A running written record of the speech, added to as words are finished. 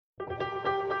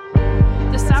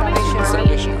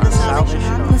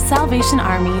Salvation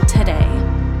Army today.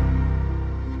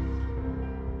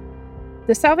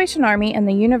 The Salvation Army and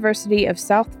the University of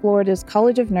South Florida's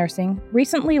College of Nursing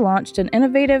recently launched an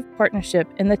innovative partnership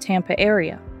in the Tampa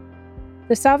area.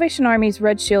 The Salvation Army's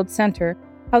Red Shield Center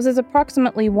houses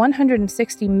approximately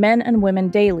 160 men and women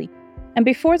daily, and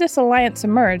before this alliance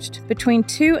emerged, between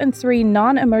 2 and 3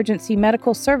 non-emergency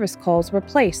medical service calls were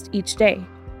placed each day.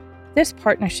 This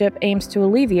partnership aims to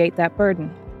alleviate that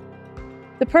burden.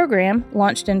 The program,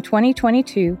 launched in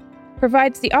 2022,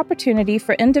 provides the opportunity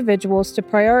for individuals to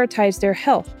prioritize their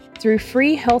health through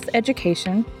free health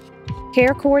education,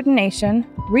 care coordination,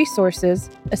 resources,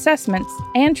 assessments,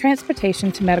 and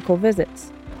transportation to medical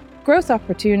visits. Growth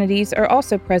opportunities are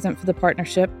also present for the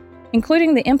partnership,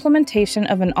 including the implementation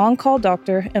of an on-call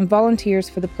doctor and volunteers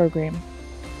for the program.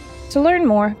 To learn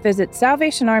more, visit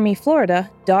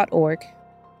salvationarmyflorida.org.